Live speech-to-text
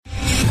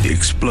The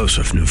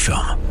explosive new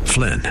film,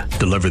 Flynn,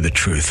 deliver the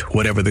truth,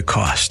 whatever the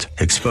cost,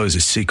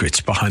 exposes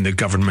secrets behind the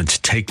government's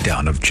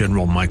takedown of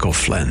General Michael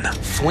Flynn.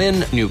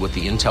 Flynn knew what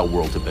the intel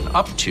world had been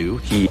up to.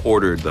 He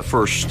ordered the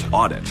first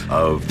audit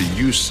of the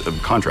use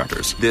of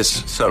contractors.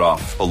 This set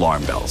off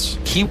alarm bells.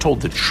 He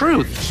told the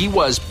truth. He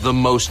was the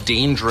most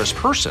dangerous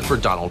person for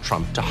Donald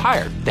Trump to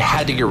hire. They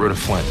had to get rid of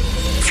Flynn.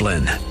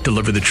 Flynn,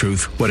 deliver the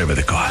truth, whatever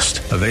the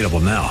cost. Available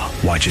now.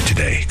 Watch it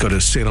today. Go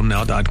to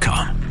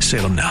salemnow.com.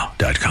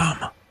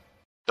 salemnow.com.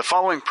 The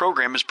following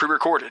program is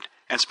pre-recorded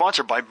and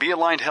sponsored by Be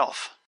Aligned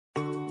Health.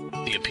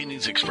 The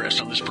opinions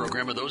expressed on this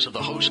program are those of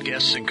the host,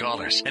 guests, and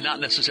callers, and not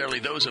necessarily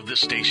those of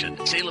this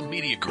station, Salem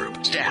Media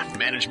Group, staff,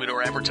 management,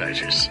 or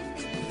advertisers.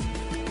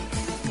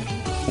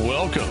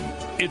 Welcome.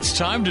 It's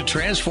time to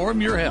transform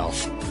your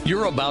health.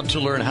 You're about to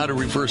learn how to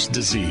reverse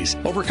disease,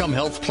 overcome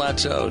health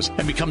plateaus,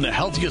 and become the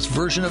healthiest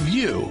version of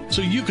you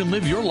so you can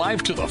live your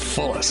life to the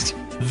fullest.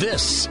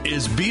 This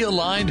is Be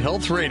Aligned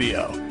Health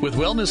Radio with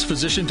wellness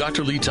physician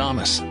Dr. Lee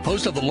Thomas,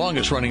 host of the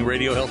longest-running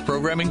radio health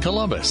program in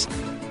Columbus.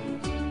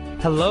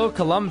 Hello,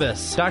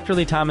 Columbus. Dr.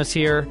 Lee Thomas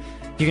here.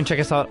 You can check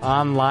us out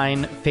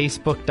online,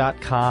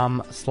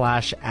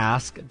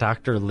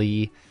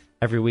 facebook.com/AskDrLee.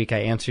 Every week I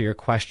answer your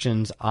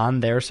questions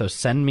on there, so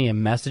send me a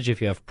message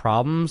if you have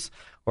problems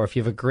or if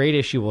you have a great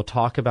issue. We'll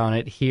talk about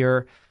it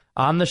here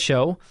on the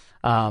show.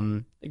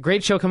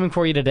 Great show coming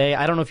for you today.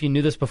 I don't know if you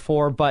knew this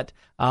before, but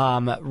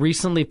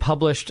recently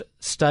published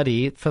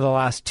study for the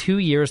last 2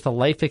 years, the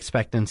life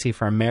expectancy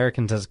for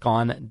Americans has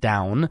gone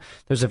down.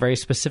 There's a very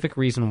specific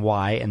reason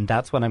why, and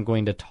that's what I'm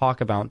going to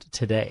talk about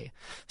today.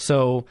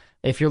 So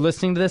if you're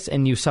listening to this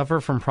and you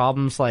suffer from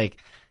problems like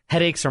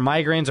headaches or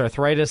migraines,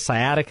 arthritis,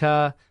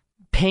 sciatica,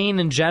 pain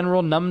in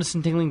general, numbness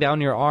and tingling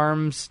down your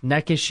arms,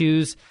 neck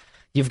issues,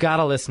 you've got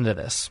to listen to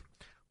this.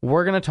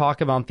 We're going to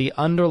talk about the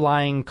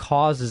underlying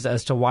causes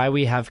as to why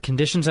we have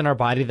conditions in our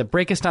body that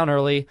break us down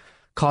early,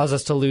 cause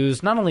us to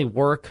lose not only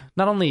work,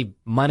 not only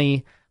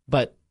money,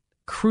 but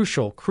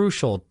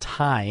crucial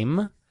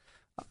time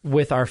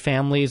with our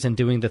families and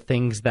doing the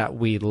things that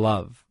we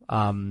love.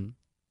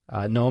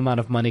 No amount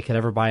of money could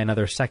ever buy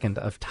another second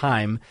of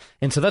time.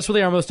 And so that's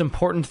really our most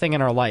important thing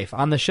in our life.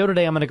 On the show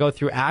today, I'm going to go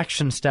through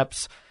action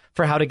steps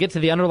for how to get to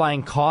the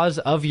underlying cause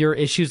of your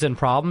issues and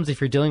problems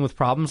if you're dealing with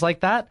problems like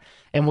that.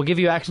 And we'll give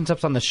you action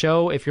steps on the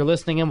show. If you're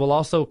listening in, we'll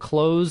also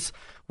close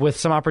with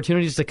some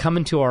opportunities to come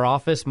into our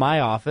office, my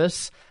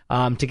office,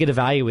 to get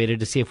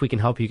evaluated to see if we can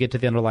help you get to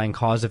the underlying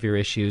cause of your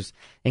issues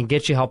and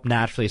get you help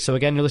naturally. So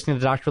again, you're listening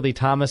to Dr. Lee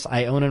Thomas.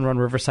 I own and run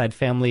Riverside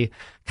Family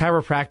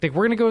Chiropractic.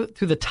 We're going to go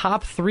through the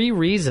top 3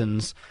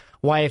 reasons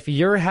why if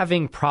you're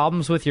having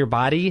problems with your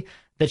body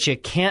that you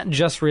can't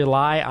just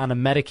rely on a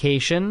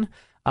medication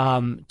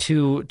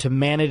to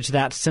manage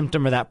that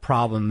symptom or that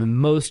problem in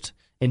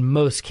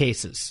most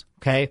cases.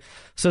 Okay,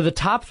 so the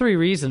top 3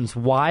 reasons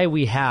why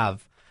we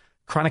have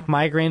chronic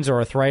migraines or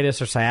arthritis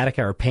or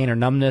sciatica or pain or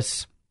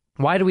numbness.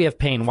 Why do we have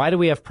pain? Why do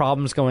we have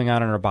problems going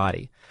on in our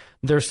body?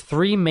 There's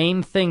 3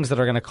 main things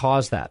that are going to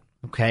cause that.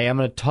 Okay,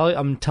 I'm tell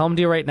them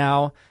to you right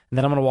now, and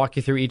then I'm going to walk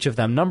you through each of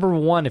them. Number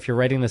 1, if you're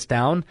writing this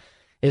down,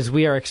 is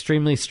we are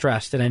extremely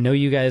stressed, and I know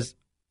you guys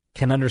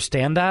can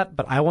understand that,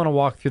 but I want to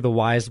walk through the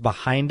whys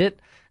behind it.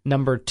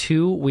 Number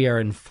 2, we are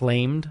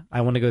inflamed.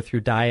 I want to go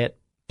through diet,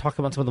 talk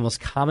about some of the most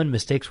common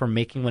mistakes we're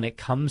making when it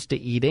comes to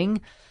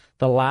eating.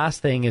 The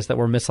last thing is that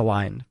we're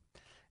misaligned.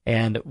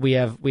 And we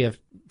have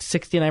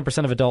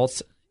 69% of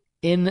adults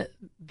in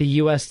the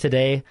U.S.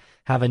 today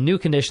have a new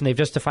condition they've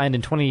just defined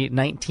in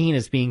 2019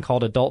 as being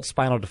called adult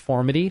spinal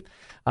deformity.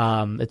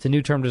 It's a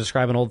new term to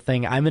describe an old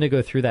thing. I'm going to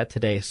go through that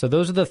today. So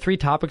those are the 3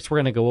 topics we're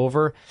going to go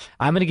over.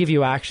 I'm going to give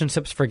you action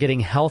steps for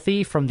getting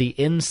healthy from the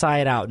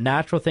inside out,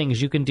 natural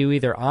things you can do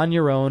either on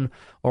your own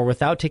or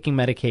without taking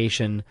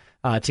medication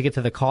to get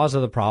to the cause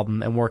of the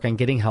problem and work on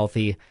getting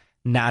healthy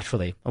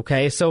naturally.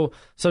 Okay, so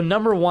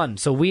number 1,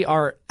 so we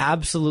are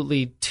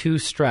absolutely too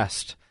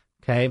stressed.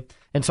 Okay,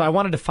 and so I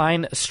want to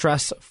define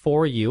stress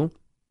for you.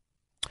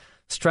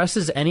 Stress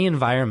is any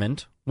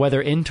environment,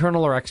 whether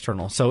internal or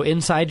external. So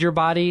inside your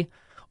body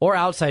or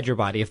outside your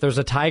body. If there's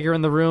a tiger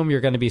in the room,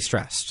 you're going to be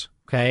stressed.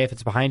 Okay, if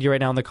it's behind you right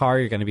now in the car,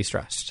 you're going to be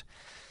stressed.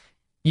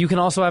 You can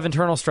also have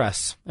internal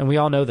stress, and we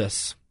all know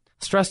this.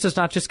 Stress does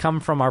not just come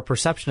from our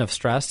perception of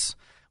stress.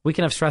 We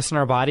can have stress in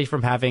our body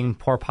from having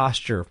poor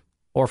posture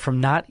or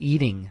from not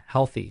eating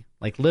healthy.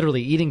 Like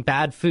literally eating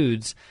bad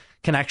foods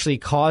can actually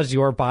cause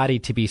your body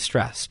to be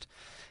stressed.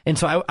 And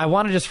so I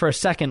want to just for a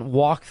second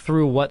walk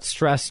through what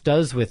stress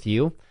does with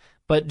you.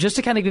 But just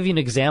to kind of give you an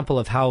example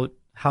of how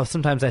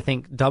sometimes I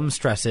think dumb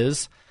stress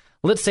is,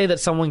 let's say that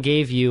someone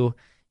gave you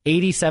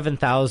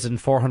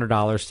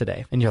 $87,400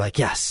 today. And you're like,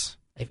 yes,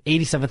 I have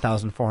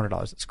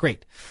 $87,400. It's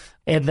great.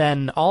 And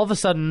then all of a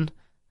sudden,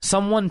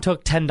 someone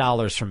took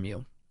 $10 from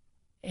you.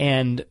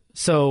 And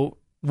so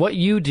what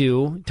you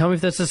do, tell me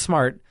if this is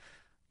smart,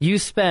 you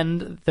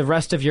spend the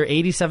rest of your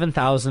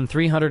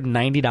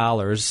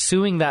 $87,390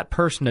 suing that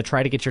person to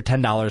try to get your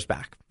 $10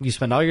 back. You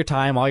spend all your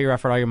time, all your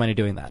effort, all your money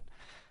doing that.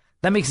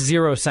 That makes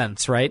 0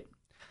 sense, right?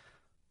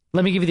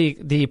 Let me give you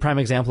the prime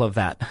example of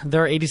that.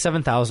 There are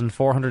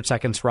 87,400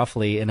 seconds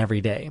roughly in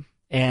every day.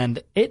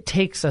 And it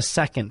takes a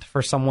second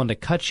for someone to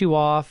cut you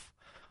off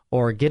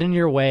or get in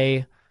your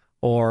way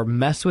or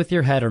mess with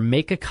your head or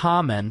make a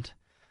comment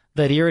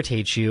that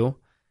irritates you.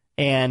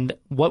 And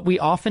what we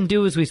often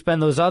do is we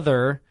spend those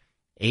other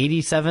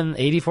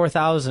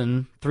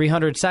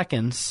 84,300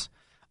 seconds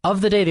of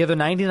the day, the other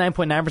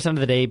 99.9% of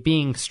the day,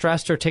 being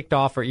stressed or ticked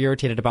off or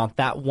irritated about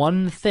that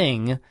one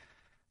thing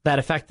that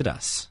affected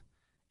us.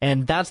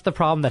 And that's the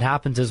problem that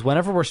happens is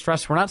whenever we're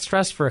stressed, we're not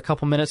stressed for a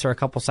couple minutes or a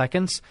couple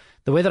seconds.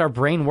 The way that our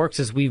brain works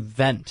is we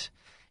vent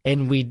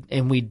and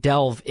we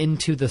delve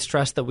into the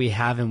stress that we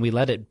have and we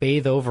let it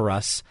bathe over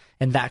us,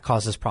 and that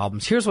causes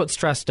problems. Here's what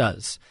stress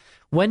does.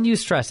 When you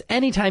stress,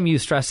 anytime you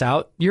stress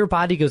out, your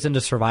body goes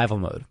into survival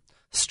mode.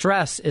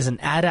 Stress is an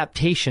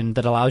adaptation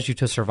that allows you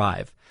to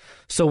survive.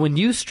 So when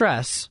you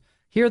stress,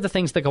 here are the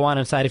things that go on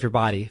inside of your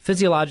body,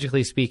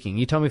 physiologically speaking.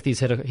 You tell me if these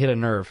hit a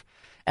nerve.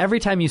 Every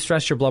time you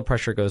stress, your blood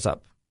pressure goes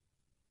up.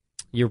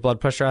 Your blood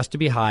pressure has to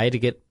be high to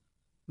get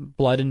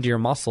blood into your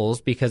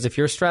muscles, because if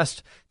you're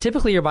stressed,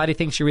 typically your body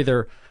thinks you're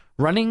either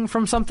running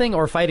from something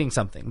or fighting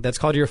something. That's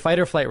called your fight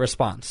or flight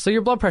response. So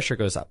your blood pressure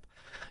goes up.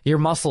 Your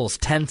muscles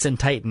tense and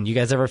tighten. You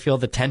guys ever feel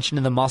the tension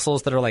in the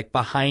muscles that are like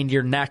behind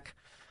your neck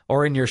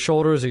or in your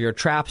shoulders or your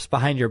traps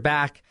behind your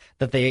back,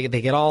 that they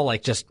get all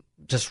like just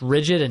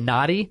rigid and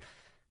knotty?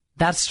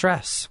 That's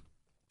stress.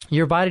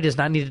 Your body does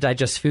not need to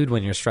digest food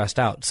when you're stressed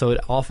out, so it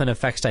often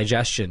affects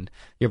digestion.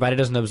 Your body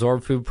doesn't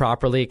absorb food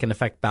properly. It can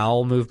affect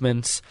bowel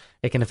movements.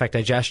 It can affect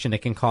digestion.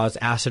 It can cause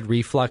acid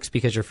reflux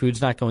because your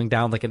food's not going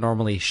down like it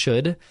normally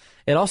should.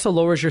 It also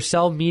lowers your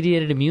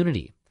cell-mediated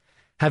immunity.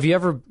 Have you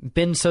ever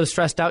been so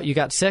stressed out you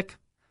got sick?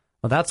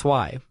 Well, that's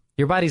why.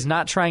 Your body's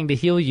not trying to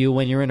heal you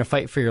when you're in a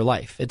fight for your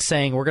life. It's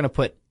saying we're going to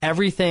put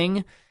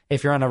everything,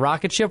 if you're on a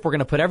rocket ship, we're going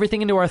to put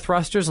everything into our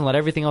thrusters and let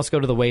everything else go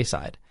to the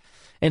wayside.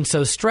 And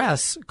so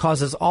stress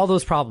causes all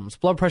those problems: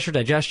 blood pressure,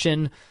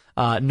 digestion,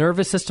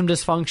 nervous system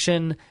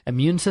dysfunction,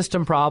 immune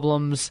system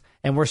problems,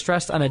 and we're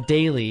stressed on a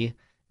daily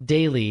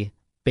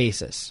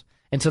basis.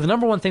 And so the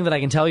number one thing that I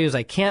can tell you is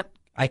I can't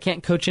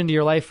coach into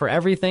your life for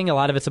everything. A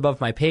lot of it's above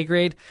my pay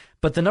grade.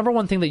 But the number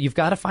one thing that you've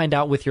got to find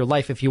out with your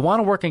life, if you want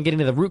to work on getting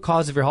to the root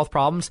cause of your health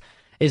problems,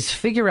 is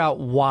figure out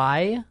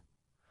why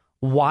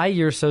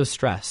you're so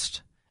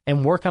stressed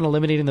and work on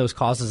eliminating those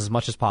causes as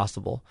much as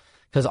possible.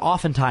 Because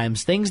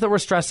oftentimes, things that we're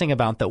stressing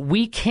about that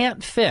we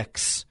can't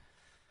fix,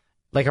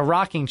 like a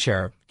rocking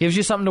chair, gives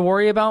you something to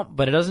worry about,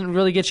 but it doesn't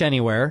really get you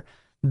anywhere.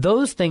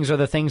 Those things are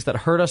the things that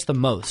hurt us the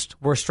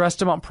most. We're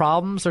stressed about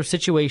problems or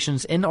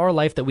situations in our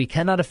life that we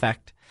cannot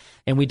affect,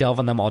 and we delve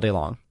on them all day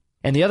long.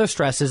 And the other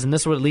stresses, and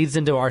this is what leads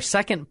into our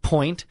second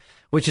point,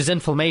 which is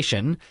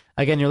inflammation.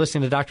 Again, you're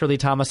listening to Dr. Lee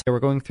Thomas. We're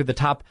going through the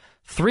top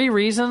 3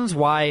 reasons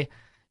why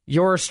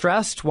you're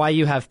stressed, why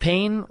you have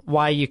pain,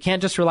 why you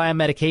can't just rely on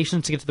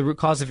medications to get to the root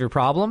cause of your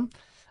problem.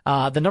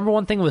 The number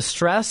one thing was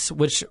stress,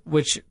 which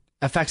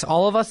affects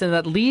all of us, and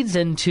that leads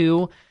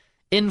into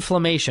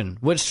inflammation,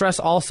 which stress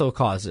also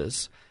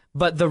causes.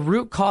 But the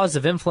root cause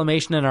of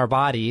inflammation in our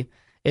body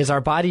is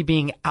our body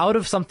being out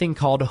of something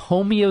called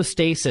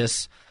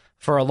homeostasis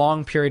for a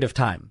long period of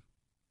time.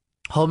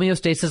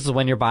 Homeostasis is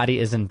when your body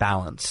is in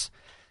balance.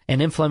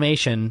 And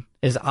inflammation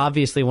is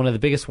obviously one of the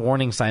biggest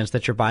warning signs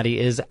that your body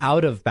is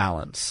out of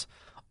balance.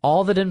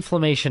 All that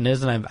inflammation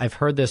is, and I've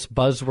heard this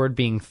buzzword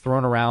being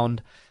thrown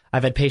around.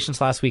 I've had patients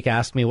last week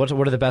ask me, what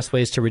are the best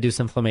ways to reduce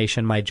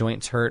inflammation? My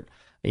joints hurt.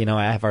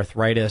 I have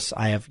arthritis.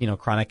 I have,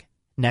 chronic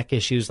neck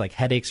issues like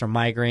headaches or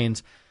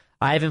migraines.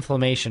 I have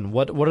inflammation.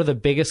 What are the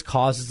biggest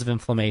causes of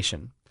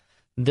inflammation?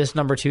 This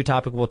number 2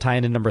 topic will tie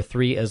into number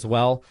 3 as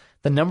well.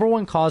 The number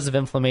 1 cause of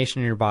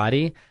inflammation in your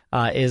body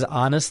is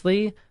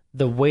honestly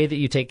the way that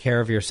you take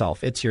care of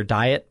yourself. It's your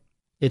diet.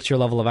 It's your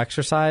level of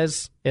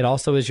exercise. It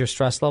also is your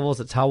stress levels.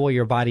 It's how well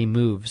your body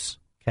moves.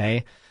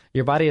 Okay.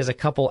 Your body has a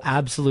couple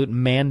absolute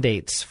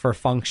mandates for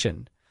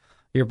function.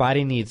 Your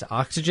body needs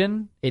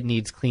oxygen. It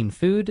needs clean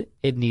food.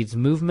 It needs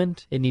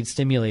movement. It needs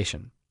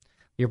stimulation.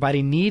 Your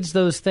body needs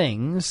those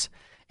things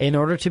in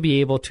order to be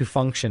able to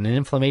function. And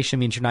inflammation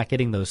means you're not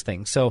getting those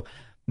things. So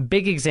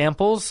big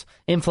examples,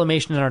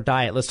 inflammation in our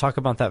diet. Let's talk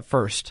about that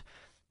first.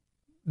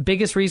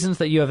 Biggest reasons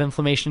that you have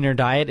inflammation in your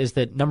diet is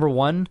that, number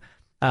 1,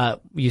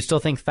 you still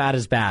think fat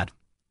is bad.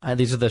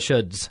 These are the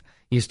shoulds.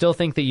 You still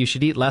think that you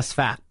should eat less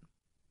fat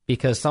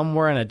because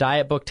somewhere in a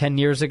diet book 10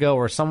 years ago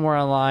or somewhere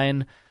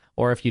online,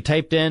 or if you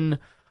typed in,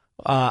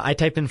 I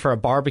typed in for a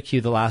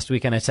barbecue the last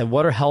week and I said,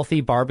 what are healthy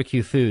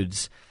barbecue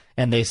foods?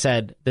 And they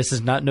said, this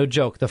is no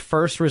joke. The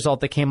first result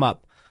that came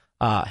up,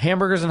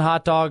 hamburgers and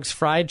hot dogs,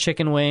 fried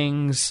chicken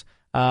wings,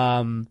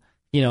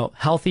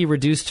 healthy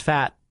reduced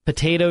fat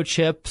potato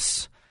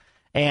chips.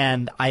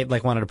 And I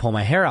wanted to pull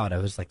my hair out. I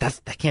was like,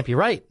 that can't be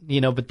right,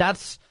 but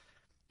that's,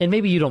 and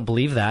maybe you don't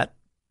believe that,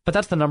 but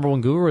that's the number 1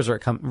 Google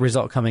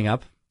result coming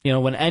up.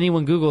 When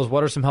anyone Googles,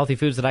 what are some healthy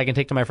foods that I can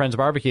take to my friend's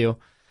barbecue?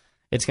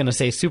 It's going to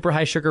say super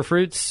high sugar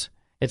fruits.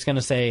 It's going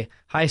to say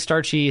high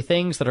starchy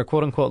things that are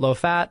quote unquote low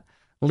fat,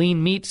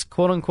 lean meats,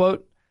 quote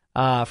unquote,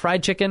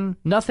 fried chicken,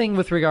 nothing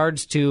with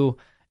regards to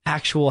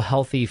actual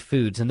healthy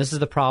foods. And this is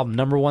the problem.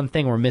 Number one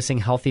thing, we're missing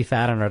healthy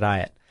fat in our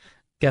diet.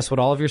 Guess what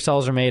all of your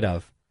cells are made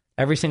of?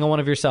 Every single one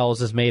of your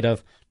cells is made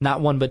of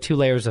not one but 2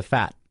 layers of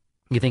fat.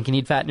 You think you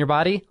need fat in your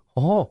body?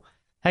 Oh,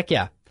 heck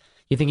yeah.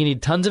 You think you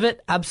need tons of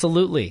it?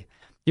 Absolutely.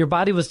 Your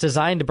body was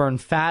designed to burn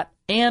fat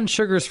and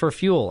sugars for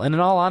fuel. And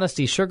in all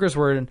honesty, sugars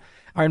are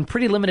in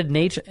pretty limited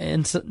nature,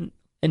 in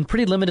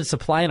pretty limited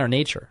supply in our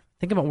nature.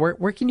 Think about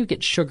where can you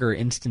get sugar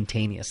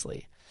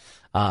instantaneously?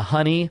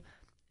 Honey,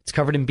 it's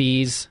covered in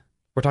bees.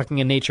 We're talking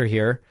in nature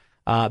here.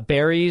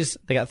 Berries,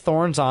 they got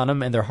thorns on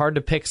them, and they're hard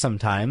to pick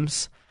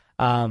sometimes.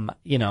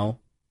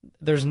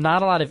 There's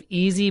not a lot of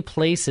easy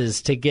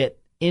places to get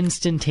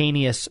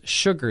instantaneous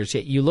sugars.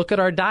 Yet you look at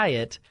our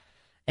diet,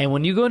 and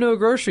when you go into a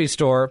grocery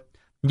store,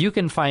 you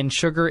can find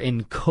sugar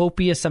in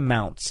copious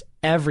amounts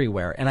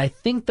everywhere. And I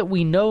think that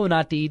we know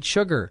not to eat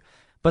sugar.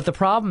 But the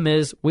problem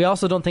is we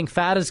also don't think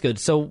fat is good.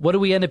 So what do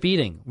we end up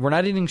eating? We're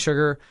not eating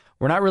sugar.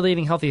 We're not really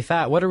eating healthy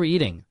fat. What are we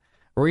eating?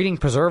 We're eating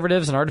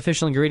preservatives and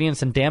artificial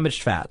ingredients and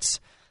damaged fats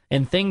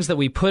and things that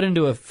we put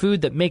into a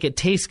food that make it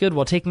taste good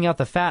while taking out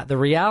the fat. The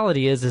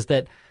reality is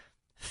that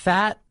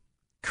fat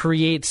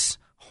creates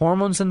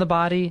hormones in the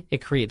body.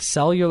 It creates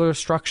cellular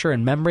structure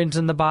and membranes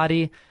in the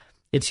body.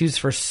 It's used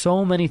for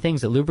so many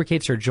things. It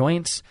lubricates your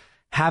joints.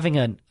 Having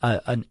an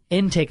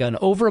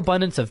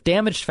overabundance of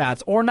damaged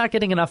fats or not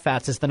getting enough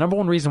fats is the number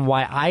one reason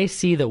why I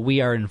see that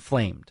we are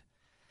inflamed.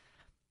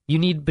 You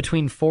need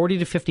between 40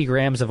 to 50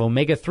 grams of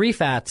omega-3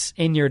 fats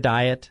in your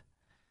diet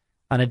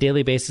on a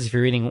daily basis if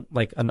you're eating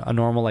like a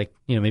normal,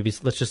 maybe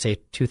let's just say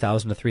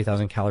 2,000 to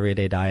 3,000 calorie a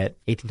day diet,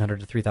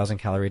 1,800 to 3,000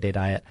 calorie a day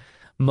diet.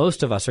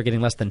 Most of us are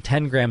getting less than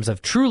 10 grams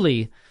of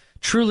truly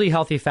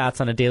healthy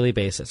fats on a daily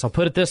basis. I'll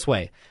put it this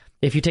way.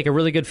 If you take a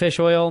really good fish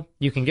oil,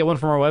 you can get one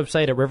from our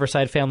website at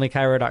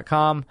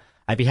riversidefamilychiro.com.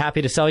 I'd be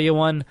happy to sell you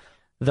one.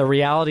 The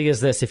reality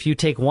is this. If you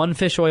take 1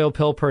 fish oil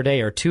pill per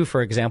day, or 2,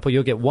 for example,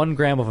 you'll get 1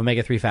 gram of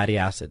omega-3 fatty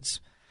acids.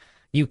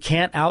 You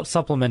can't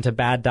out-supplement a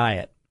bad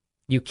diet.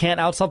 You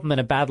can't out-supplement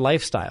a bad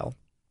lifestyle.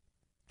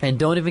 And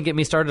don't even get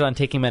me started on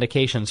taking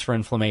medications for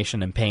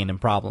inflammation and pain and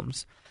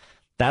problems.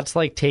 That's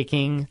like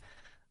taking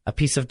a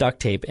piece of duct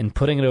tape and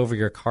putting it over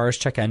your car's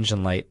check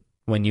engine light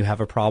when you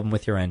have a problem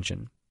with your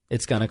engine.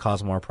 It's going to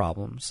cause more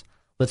problems.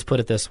 Let's put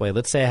it this way.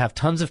 Let's say I have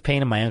tons of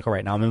pain in my ankle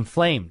right now. I'm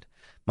inflamed.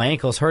 My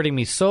ankle is hurting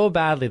me so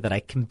badly that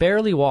I can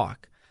barely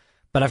walk,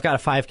 but I've got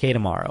a 5K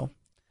tomorrow.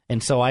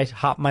 And so I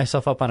hop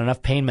myself up on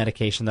enough pain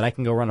medication that I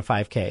can go run a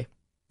 5K,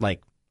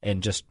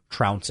 and just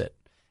trounce it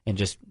and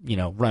just,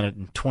 run it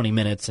in 20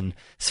 minutes and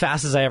as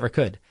fast as I ever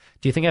could.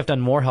 Do you think I've done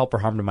more help or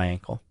harm to my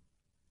ankle?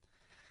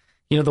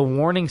 The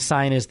warning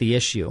sign is the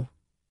issue.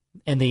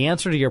 And the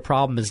answer to your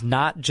problem is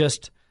not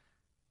just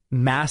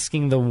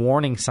masking the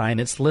warning sign,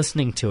 it's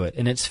listening to it,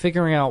 and it's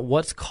figuring out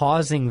what's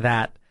causing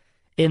that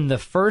in the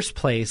first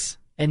place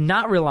and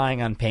not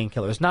relying on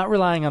painkillers, not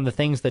relying on the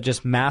things that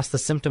just mask the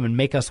symptom and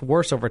make us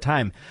worse over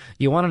time.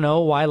 You want to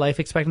know why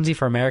life expectancy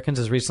for Americans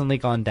has recently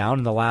gone down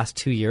in the last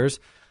 2 years?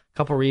 A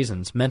couple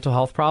reasons. Mental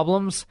health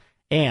problems,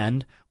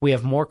 and we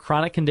have more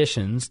chronic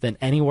conditions than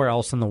anywhere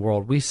else in the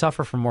world. We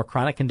suffer from more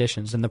chronic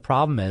conditions, and the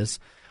problem is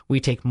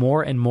we take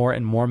more and more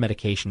and more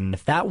medication. And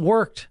if that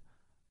worked,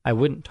 I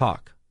wouldn't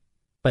talk.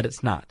 But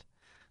it's not.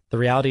 The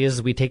reality is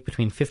we take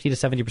between 50 to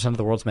 70% of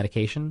the world's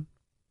medication.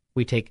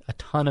 We take a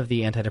ton of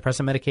the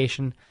antidepressant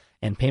medication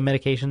and pain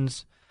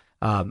medications,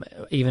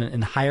 even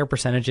in higher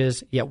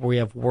percentages, yet we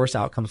have worse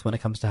outcomes when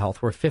it comes to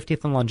health. We're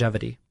 50th in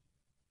longevity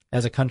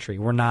as a country.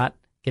 We're not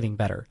getting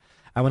better.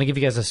 I want to give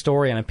you guys a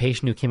story on a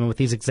patient who came in with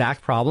these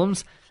exact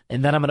problems,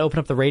 and then I'm going to open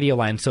up the radio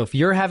line. So if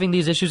you're having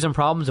these issues and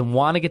problems and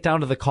want to get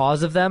down to the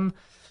cause of them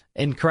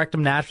and correct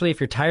them naturally,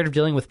 if you're tired of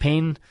dealing with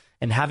pain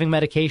and having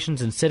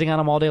medications and sitting on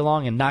them all day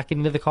long and not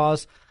getting to the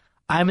cause,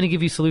 I'm going to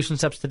give you solution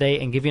steps today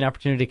and give you an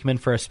opportunity to come in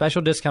for a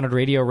special discounted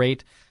radio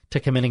rate to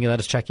come in and let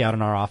us check you out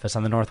in our office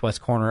on the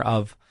northwest corner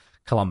of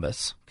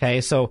Columbus.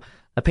 Okay, so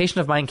a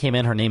patient of mine came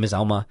in. Her name is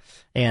Elma,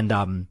 and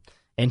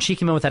she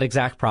came in with that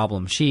exact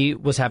problem. She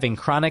was having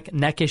chronic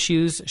neck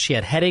issues. She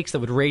had headaches that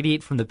would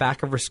radiate from the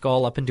back of her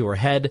skull up into her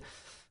head.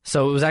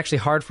 So it was actually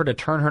hard for her to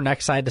turn her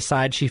neck side to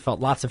side. She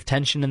felt lots of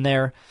tension in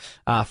there.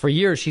 For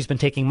years, she's been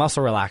taking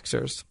muscle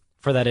relaxers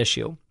for that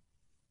issue.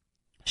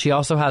 She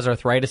also has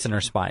arthritis in her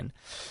spine.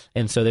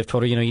 And so they've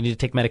told her, you need to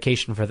take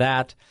medication for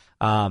that.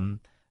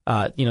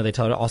 They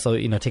tell her also,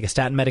 take a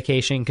statin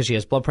medication because she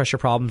has blood pressure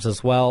problems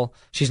as well.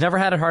 She's never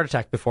had a heart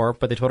attack before,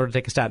 but they told her to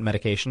take a statin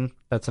medication.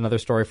 That's another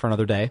story for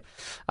another day.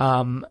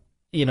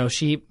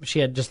 She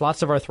had just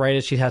lots of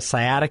arthritis. She has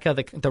sciatica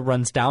that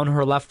runs down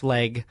her left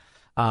leg.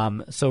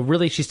 So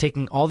really she's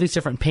taking all these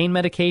different pain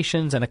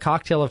medications and a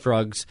cocktail of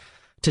drugs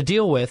to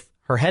deal with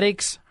her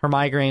headaches, her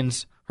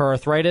migraines, her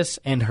arthritis,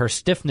 and her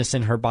stiffness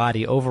in her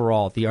body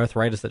overall, the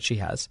arthritis that she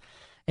has.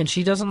 And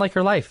she doesn't like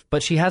her life,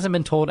 but she hasn't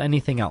been told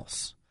anything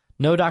else.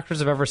 No doctors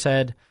have ever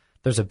said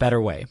there's a better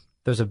way.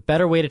 There's a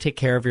better way to take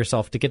care of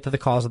yourself, to get to the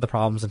cause of the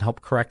problems and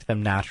help correct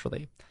them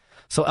naturally.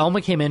 So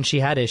Elma came in. She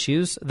had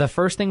issues. The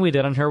first thing we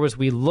did on her was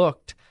we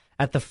looked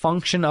at the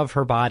function of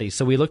her body.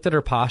 So we looked at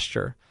her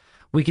posture.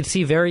 we could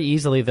see very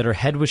easily that her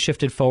head was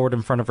shifted forward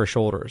in front of her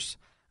shoulders.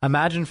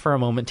 Imagine for a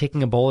moment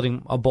taking a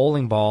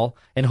bowling ball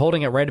and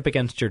holding it right up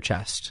against your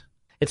chest.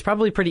 It's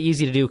probably pretty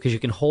easy to do because you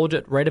can hold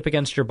it right up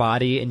against your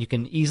body and you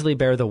can easily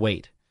bear the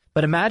weight.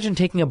 But imagine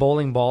taking a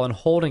bowling ball and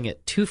holding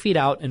it 2 feet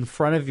out in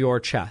front of your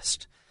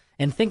chest.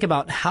 And think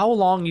about how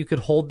long you could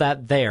hold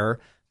that there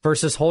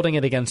versus holding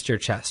it against your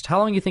chest. How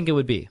long do you think it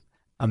would be?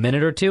 A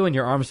minute or two and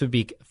your arms would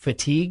be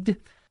fatigued?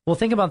 Well,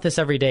 think about this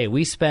every day.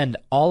 We spend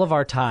all of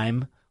our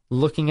time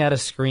looking at a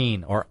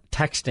screen or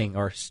texting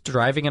or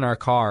driving in our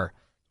car.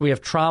 We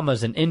have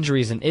traumas and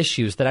injuries and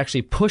issues that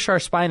actually push our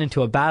spine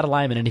into a bad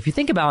alignment. And if you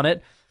think about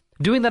it,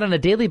 doing that on a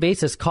daily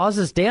basis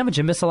causes damage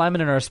and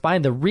misalignment in our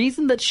spine. The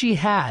reason that she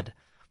had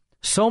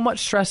so much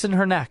stress in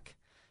her neck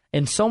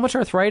and so much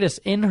arthritis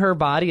in her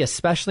body,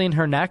 especially in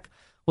her neck,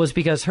 was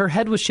because her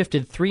head was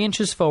shifted 3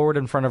 inches forward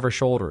in front of her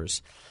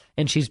shoulders.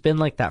 And she's been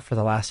like that for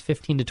the last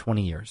 15 to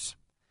 20 years.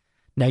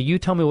 Now, you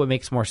tell me what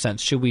makes more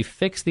sense. Should we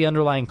fix the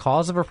underlying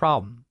cause of her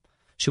problem?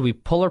 Should we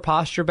pull her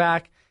posture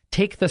back,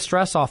 take the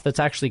stress off that's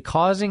actually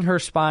causing her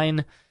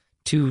spine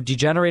to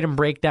degenerate and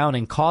break down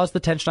and cause the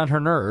tension on her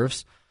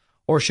nerves?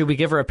 Or should we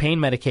give her a pain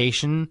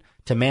medication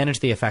to manage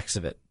the effects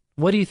of it?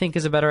 What do you think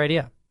is a better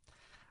idea?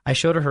 I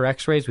showed her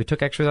x-rays. We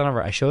took x-rays on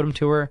her. I showed them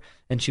to her,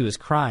 and she was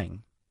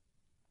crying.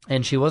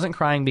 And she wasn't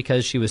crying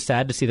because she was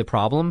sad to see the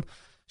problem.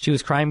 She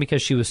was crying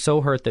because she was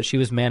so hurt that she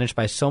was managed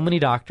by so many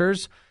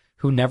doctors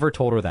who never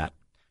told her that.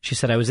 She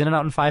said, I was in and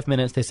out in 5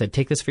 minutes. They said,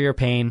 take this for your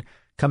pain.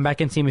 Come back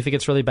and see me. If it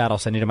gets really bad, I'll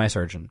send you to my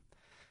surgeon.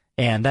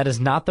 And that is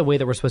not the way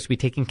that we're supposed to be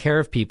taking care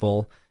of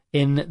people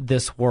in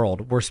this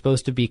world. We're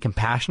supposed to be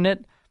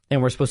compassionate,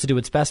 and we're supposed to do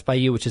what's best by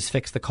you, which is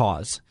fix the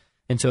cause.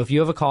 And so if you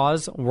have a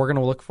cause, we're going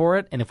to look for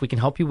it. And if we can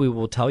help you, we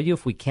will tell you.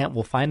 If we can't,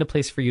 we'll find a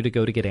place for you to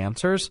go to get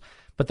answers.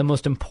 But the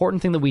most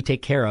important thing that we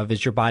take care of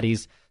is your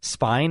body's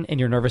spine and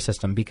your nervous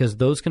system, because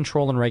those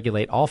control and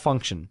regulate all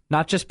function,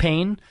 not just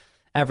pain,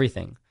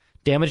 everything.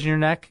 Damage in your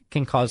neck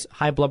can cause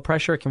high blood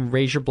pressure. It can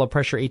raise your blood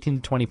pressure 18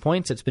 to 20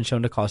 points. It's been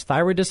shown to cause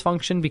thyroid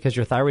dysfunction because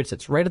your thyroid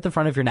sits right at the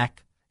front of your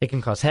neck. It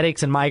can cause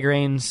headaches and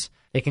migraines.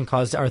 It can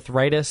cause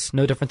arthritis,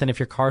 no different than if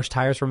your car's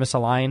tires were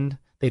misaligned.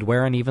 They'd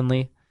wear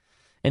unevenly.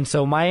 And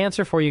so my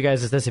answer for you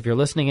guys is this. If you're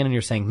listening in and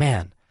you're saying,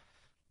 man,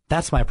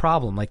 that's my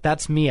problem. Like,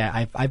 that's me.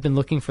 I've been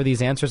looking for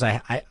these answers.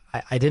 I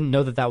didn't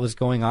know that was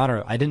going on,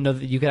 or I didn't know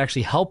that you could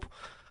actually help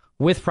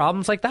with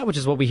problems like that, which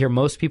is what we hear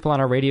most people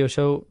on our radio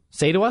show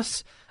say to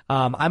us.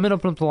 I'm going to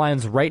open up the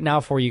lines right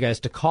now for you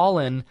guys to call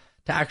in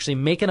to actually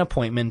make an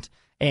appointment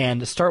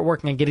and start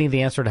working on getting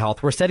the answer to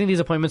health. We're setting these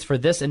appointments for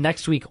this and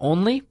next week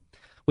only.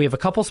 We have a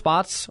couple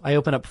spots. I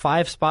open up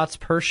 5 spots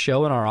per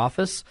show in our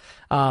office.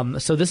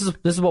 So this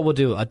is what we'll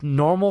do. A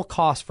normal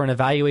cost for an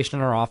evaluation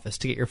in our office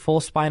to get your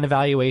full spine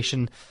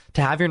evaluation,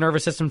 to have your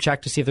nervous system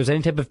checked to see if there's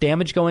any type of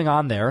damage going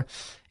on there,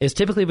 is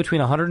typically between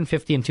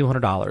 $150 and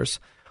 $200.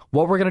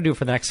 What we're going to do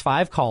for the next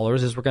 5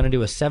 callers is we're going to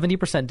do a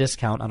 70%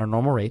 discount on our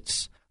normal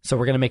rates. So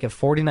we're going to make it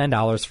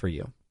 $49 for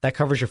you. That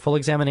covers your full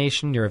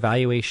examination, your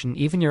evaluation,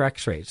 even your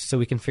x-rays, so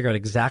we can figure out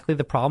exactly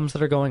the problems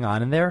that are going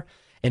on in there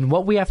and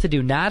what we have to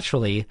do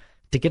naturally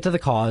to get to the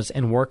cause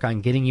and work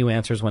on getting you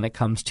answers when it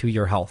comes to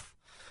your health.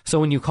 So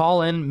when you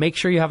call in, make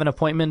sure you have an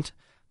appointment,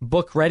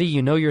 book ready,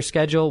 you know your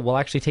schedule. We'll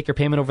actually take your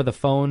payment over the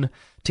phone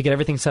to get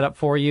everything set up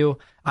for you.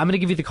 I'm going to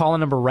give you the call-in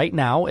number right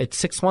now.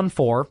 It's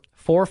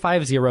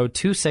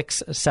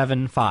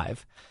 614-450-2675.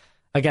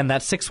 Again,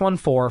 that's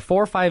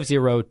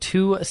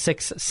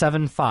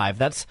 614-450-2675.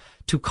 That's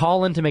to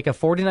call in to make a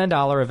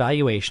 $49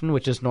 evaluation,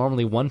 which is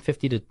normally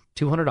 $150 to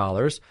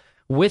 $200,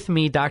 with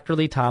me, Dr.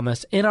 Lee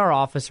Thomas, in our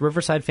office,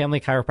 Riverside Family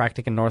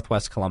Chiropractic in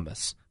Northwest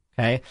Columbus.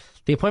 Okay?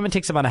 The appointment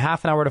takes about a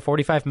half an hour to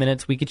 45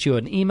 minutes. We get you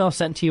an email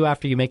sent to you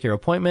after you make your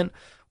appointment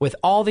with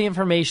all the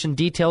information,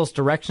 details,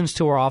 directions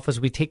to our office.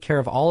 We take care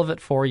of all of it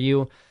for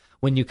you.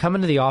 When you come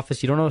into the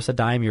office, you don't owe us a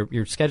dime. You're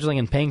scheduling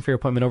and paying for your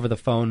appointment over the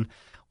phone.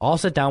 I'll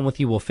sit down with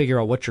you. We'll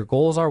figure out what your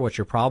goals are, what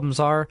your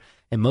problems are,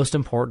 and most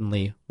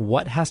importantly,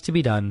 what has to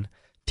be done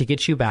to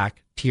get you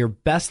back to your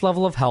best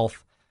level of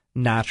health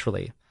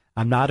naturally.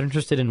 I'm not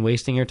interested in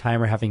wasting your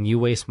time or having you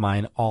waste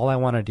mine. All I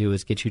want to do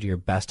is get you to your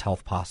best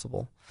health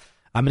possible.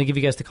 I'm going to give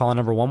you guys the call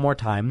number one more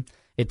time.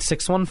 It's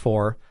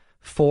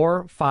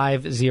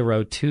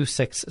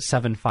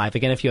 614-450-2675.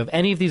 Again, if you have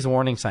any of these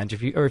warning signs,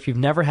 if you've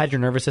never had your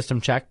nervous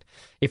system checked,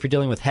 if you're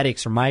dealing with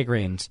headaches or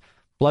migraines,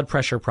 blood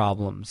pressure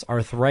problems,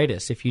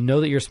 arthritis, if you know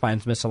that your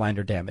spine's misaligned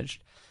or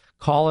damaged,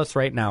 call us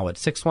right now at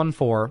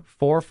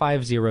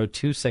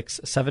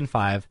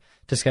 614-450-2675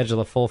 to schedule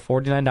a full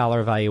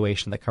 $49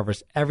 evaluation that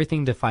covers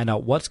everything to find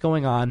out what's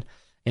going on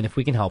and if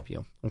we can help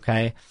you,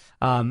 okay?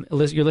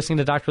 You're listening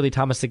to Dr. Lee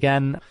Thomas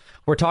again.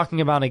 We're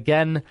talking about,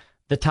 again,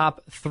 the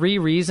top 3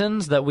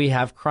 reasons that we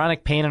have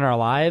chronic pain in our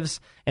lives,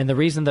 and the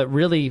reason that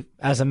really,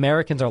 as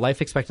Americans, our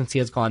life expectancy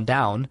has gone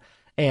down.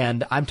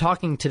 And I'm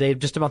talking today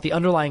just about the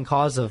underlying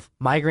cause of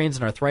migraines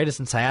and arthritis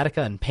and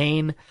sciatica and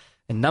pain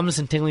and numbness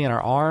and tingling in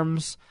our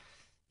arms.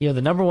 You know,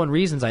 the number one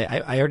reasons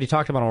I already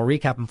talked about, I'll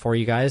recap them for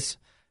you guys.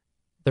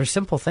 They're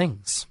simple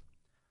things.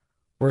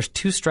 We're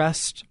too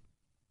stressed.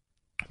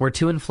 We're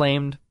too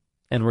inflamed.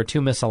 and we're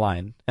too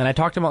misaligned. And I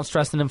talked about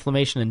stress and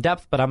inflammation in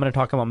depth, but I'm going to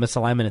talk about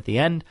misalignment at the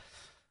end.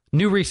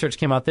 New research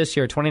came out this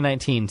year,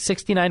 2019.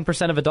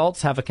 69% of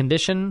adults have a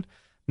condition.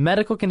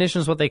 Medical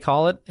condition is what they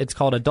call it. It's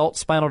called adult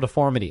spinal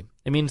deformity.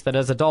 It means that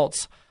as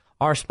adults,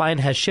 our spine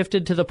has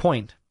shifted to the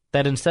point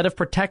that instead of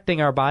protecting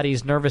our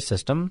body's nervous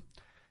system,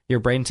 your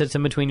brain sits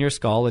in between your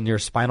skull and your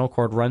spinal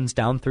cord runs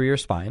down through your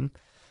spine.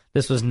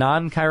 This was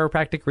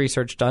non-chiropractic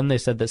research done. They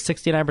said that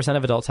 69%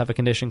 of adults have a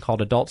condition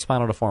called adult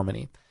spinal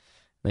deformity. And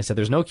they said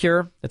there's no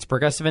cure. It's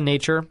progressive in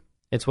nature.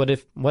 It's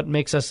what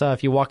makes us,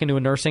 if you walk into a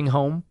nursing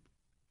home,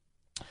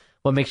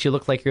 what makes you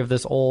look like you have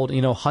this old,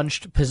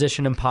 hunched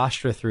position and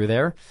posture through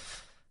there.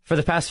 For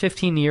the past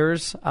 15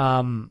 years,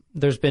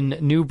 there's been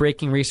new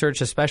breaking research,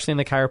 especially in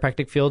the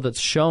chiropractic field, that's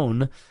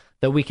shown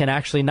that we can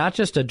actually not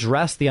just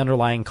address the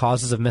underlying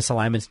causes of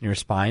misalignments in your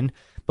spine,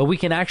 but we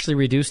can actually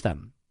reduce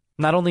them.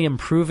 Not only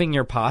improving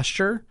your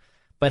posture,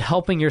 but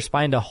helping your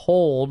spine to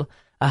hold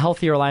a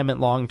healthier alignment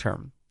long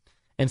term.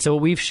 And so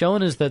what we've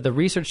shown is that the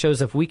research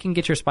shows if we can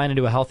get your spine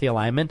into a healthy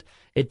alignment,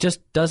 it just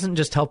doesn't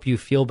just help you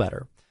feel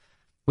better.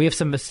 We have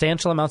some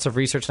substantial amounts of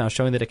research now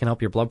showing that it can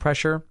help your blood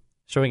pressure,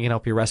 showing it can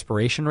help your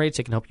respiration rates,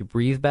 it can help you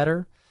breathe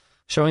better,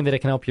 showing that it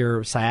can help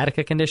your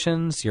sciatica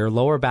conditions, your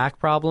lower back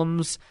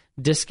problems,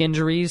 disc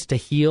injuries to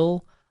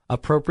heal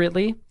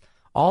appropriately.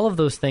 All of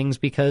those things,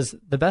 because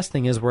the best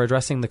thing is we're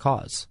addressing the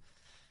cause.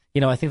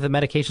 I think the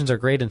medications are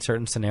great in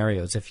certain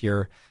scenarios. If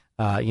you're,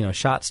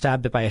 shot,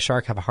 stabbed by a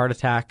shark, have a heart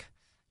attack,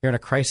 you're in a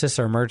crisis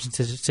or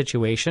emergency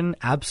situation,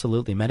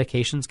 absolutely.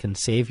 Medications can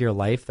save your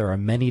life. There are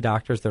many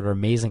doctors that are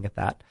amazing at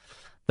that.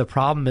 The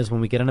problem is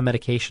when we get on a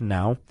medication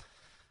now,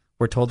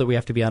 we're told that we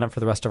have to be on it for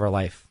the rest of our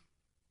life.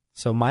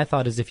 So my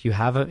thought is if you're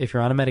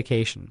on a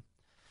medication,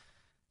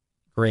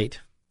 great.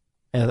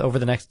 And over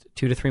the next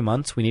 2 to 3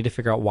 months, we need to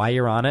figure out why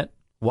you're on it,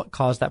 what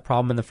caused that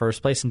problem in the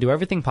first place, and do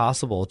everything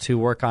possible to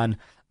work on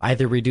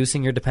either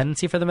reducing your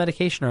dependency for the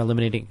medication or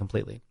eliminating it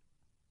completely.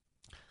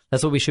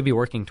 That's what we should be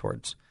working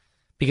towards.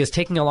 Because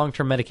taking a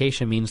long-term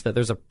medication means that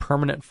there's a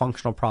permanent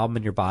functional problem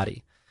in your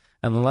body.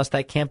 And unless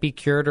that can't be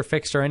cured or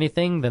fixed or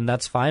anything, then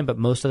that's fine, but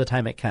most of the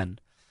time it can.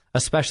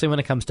 Especially when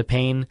it comes to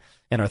pain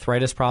and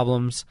arthritis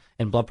problems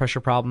and blood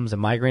pressure problems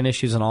and migraine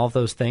issues and all of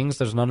those things,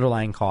 there's an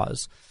underlying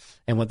cause.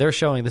 And what they're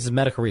showing, this is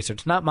medical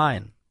research, not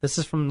mine. This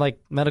is from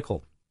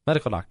medical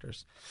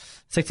doctors.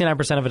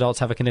 69% of adults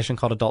have a condition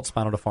called adult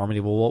spinal deformity.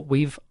 Well, what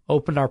we've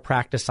opened our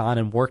practice on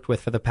and worked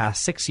with for the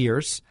past 6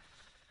 years,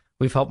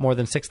 we've helped more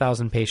than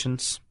 6,000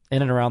 patients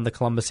in and around the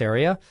Columbus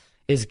area,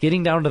 is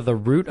getting down to the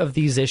root of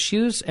these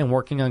issues and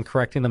working on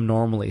correcting them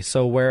normally.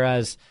 So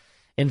whereas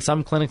in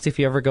some clinics, if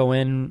you ever go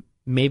in,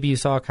 maybe you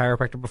saw a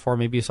chiropractor before,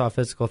 maybe you saw a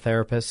physical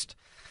therapist,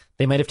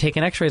 they might have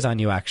taken x-rays on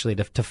you actually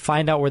to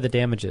find out where the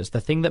damage is.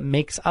 The thing that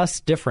makes us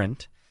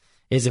different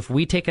is if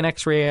we take an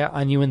x-ray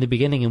on you in the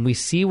beginning and we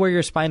see where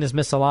your spine is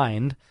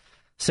misaligned,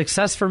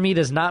 success for me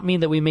does not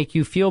mean that we make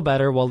you feel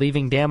better while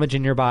leaving damage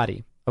in your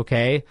body,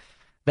 okay?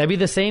 That'd be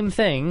the same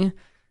thing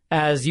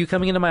as you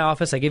coming into my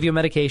office, I give you a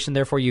medication,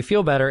 therefore you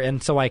feel better,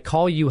 and so I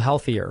call you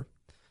healthier.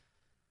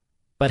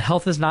 But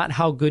health is not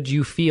how good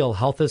you feel.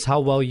 Health is how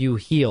well you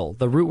heal.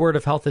 The root word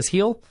of health is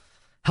heal.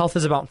 Health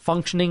is about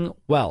functioning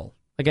well.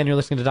 Again, you're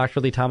listening to Dr.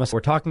 Lee Thomas. We're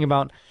talking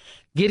about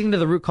getting to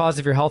the root cause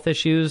of your health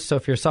issues. So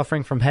if you're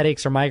suffering from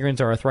headaches or migraines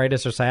or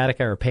arthritis or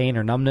sciatica or pain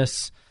or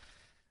numbness,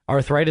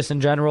 arthritis in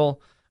general,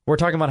 we're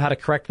talking about how to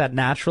correct that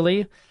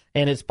naturally.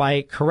 And it's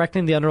by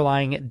correcting the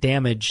underlying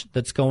damage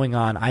that's going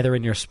on either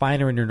in your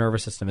spine or in your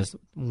nervous system is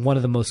one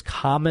of the most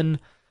common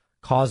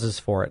causes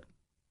for it.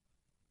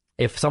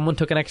 If someone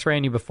took an x-ray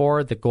on you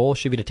before, the goal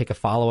should be to take a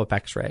follow-up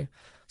x-ray.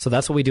 So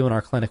that's what we do in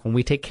our clinic. When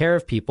we take care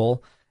of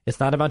people, it's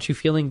not about you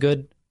feeling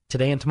good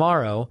today and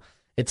tomorrow.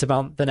 It's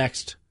about the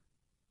next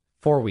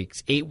 4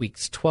 weeks, 8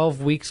 weeks,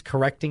 12 weeks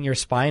correcting your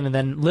spine. And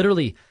then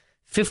literally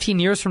 15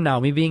 years from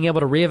now, me being able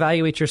to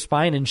reevaluate your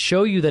spine and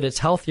show you that it's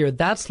healthier.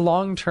 That's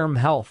long-term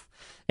health.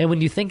 And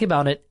when you think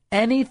about it,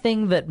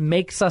 anything that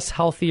makes us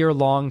healthier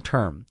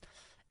long-term,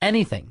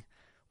 anything,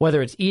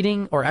 whether it's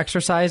eating or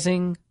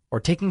exercising or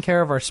taking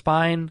care of our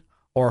spine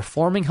or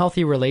forming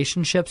healthy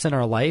relationships in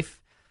our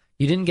life,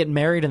 you didn't get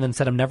married and then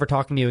said, I'm never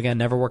talking to you again,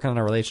 never working on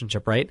a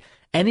relationship, right?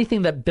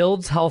 Anything that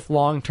builds health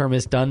long-term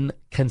is done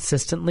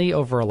consistently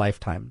over a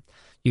lifetime.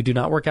 You do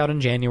not work out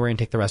in January and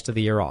take the rest of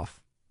the year off.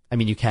 I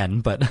mean, you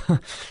can, but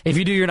if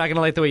you do, you're not going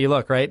to like the way you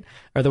look, right?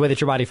 Or the way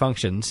that your body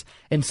functions.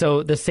 And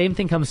so the same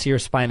thing comes to your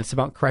spine. It's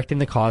about correcting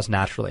the cause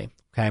naturally,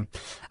 okay?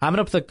 I'm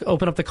going to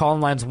open up the call-in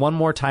lines one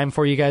more time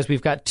for you guys.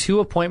 We've got 2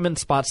 appointment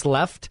spots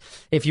left.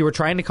 If you were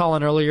trying to call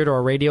in earlier to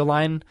our radio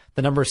line,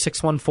 the number is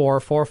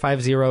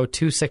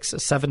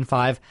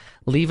 614-450-2675.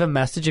 Leave a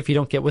message. If you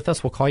don't get with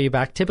us, we'll call you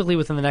back typically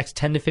within the next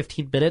 10 to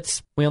 15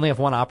 minutes. We only have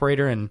one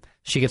operator, and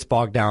she gets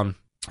bogged down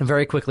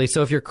very quickly.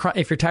 So if you're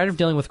tired of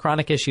dealing with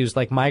chronic issues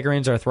like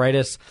migraines,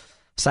 arthritis,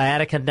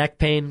 sciatica, neck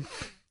pain,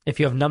 if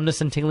you have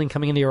numbness and tingling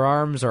coming into your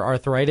arms or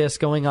arthritis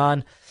going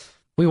on,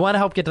 we want to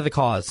help get to the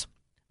cause.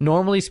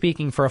 Normally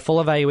speaking, for a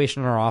full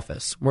evaluation in our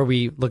office, where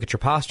we look at your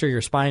posture, your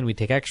spine, we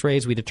take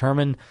x-rays, we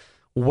determine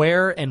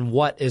where and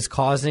what is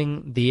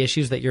causing the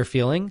issues that you're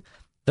feeling,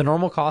 the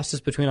normal cost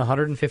is between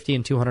 $150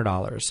 and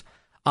 $200.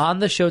 On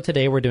the show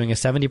today, we're doing a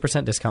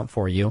 70% discount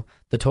for you.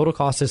 The total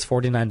cost is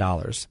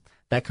 $49.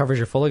 That covers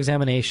your full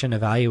examination,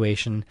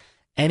 evaluation,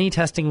 any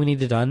testing we need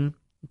to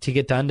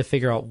get done to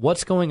figure out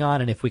what's going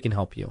on and if we can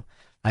help you.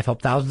 I've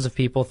helped thousands of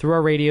people through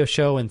our radio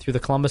show and through the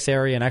Columbus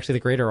area and actually the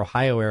greater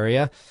Ohio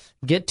area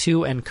get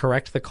to and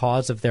correct the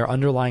cause of their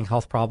underlying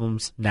health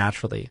problems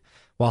naturally,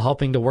 while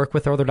helping to work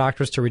with other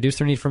doctors to reduce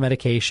their need for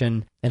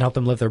medication and help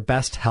them live their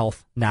best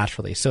health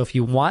naturally. So if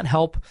you want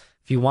help,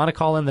 if you want to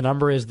call in, the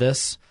number is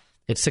this.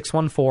 It's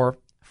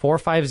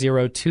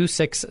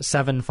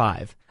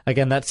 614-450-2675.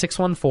 Again, that's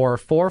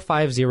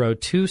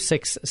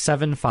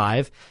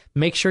 614-450-2675.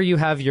 Make sure you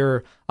have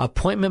your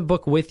appointment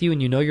book with you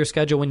and you know your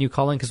schedule when you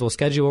call in, because we'll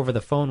schedule over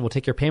the phone. We'll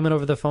take your payment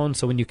over the phone.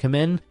 So when you come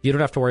in, you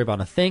don't have to worry about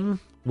a thing.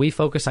 We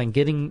focus on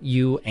getting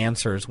you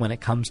answers when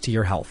it comes to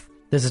your health.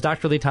 This is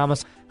Dr. Lee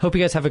Thomas. Hope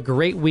you guys have a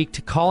great week.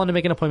 To call in to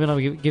make an appointment, I'll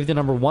give you the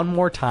number one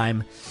more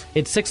time.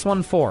 It's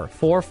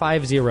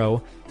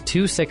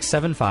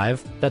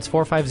 614-450-2675. That's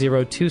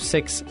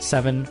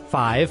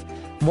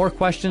 450-2675. More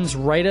questions,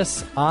 write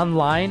us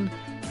online,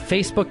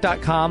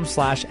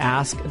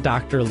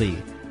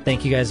 facebook.com/AskDrLee.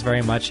 Thank you guys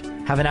very much.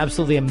 Have an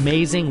absolutely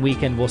amazing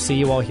weekend. We'll see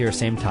you all here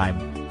same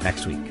time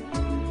next week.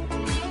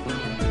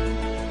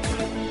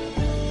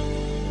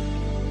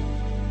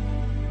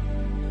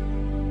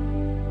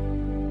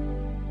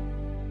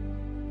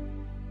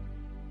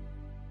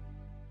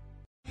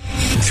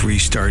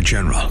 Three-star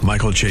General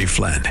Michael J.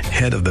 Flynn,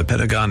 head of the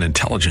Pentagon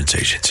Intelligence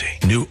Agency,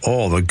 knew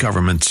all the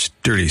government's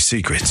dirty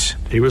secrets.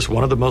 He was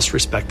one of the most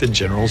respected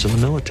generals in the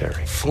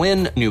military.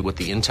 Flynn knew what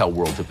the intel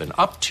world had been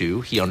up to.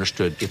 He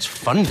understood its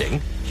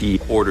funding. He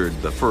ordered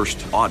the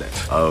first audit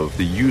of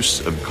the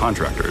use of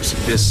contractors.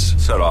 This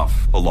set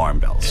off alarm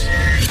bells.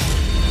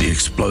 The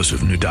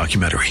explosive new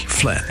documentary,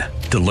 Flynn,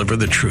 Deliver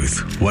the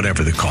Truth,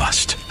 Whatever the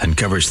Cost,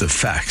 uncovers the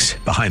facts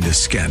behind this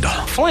scandal.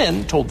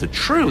 Flynn told the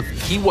truth.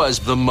 He was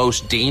the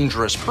most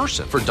dangerous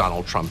person for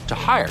Donald Trump to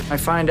hire. I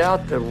find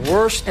out the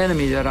worst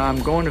enemy that I'm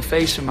going to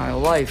face in my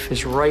life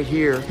is right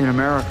here in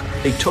America.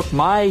 They took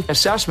my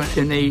assessment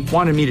and they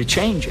wanted me to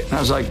change it. And I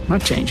was like, I'm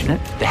not changing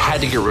it. They had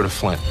to get rid of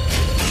Flynn.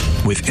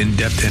 With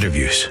in-depth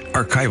interviews,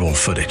 archival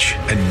footage,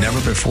 and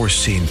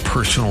never-before-seen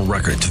personal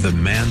records of the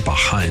man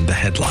behind the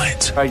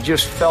headlines. I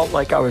just felt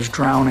like I was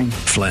drowning.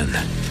 Flynn,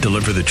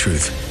 Deliver the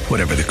Truth,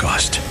 Whatever the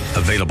Cost.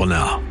 Available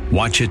now.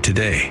 Watch it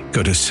today.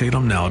 Go to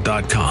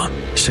salemnow.com.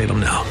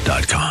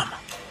 salemnow.com.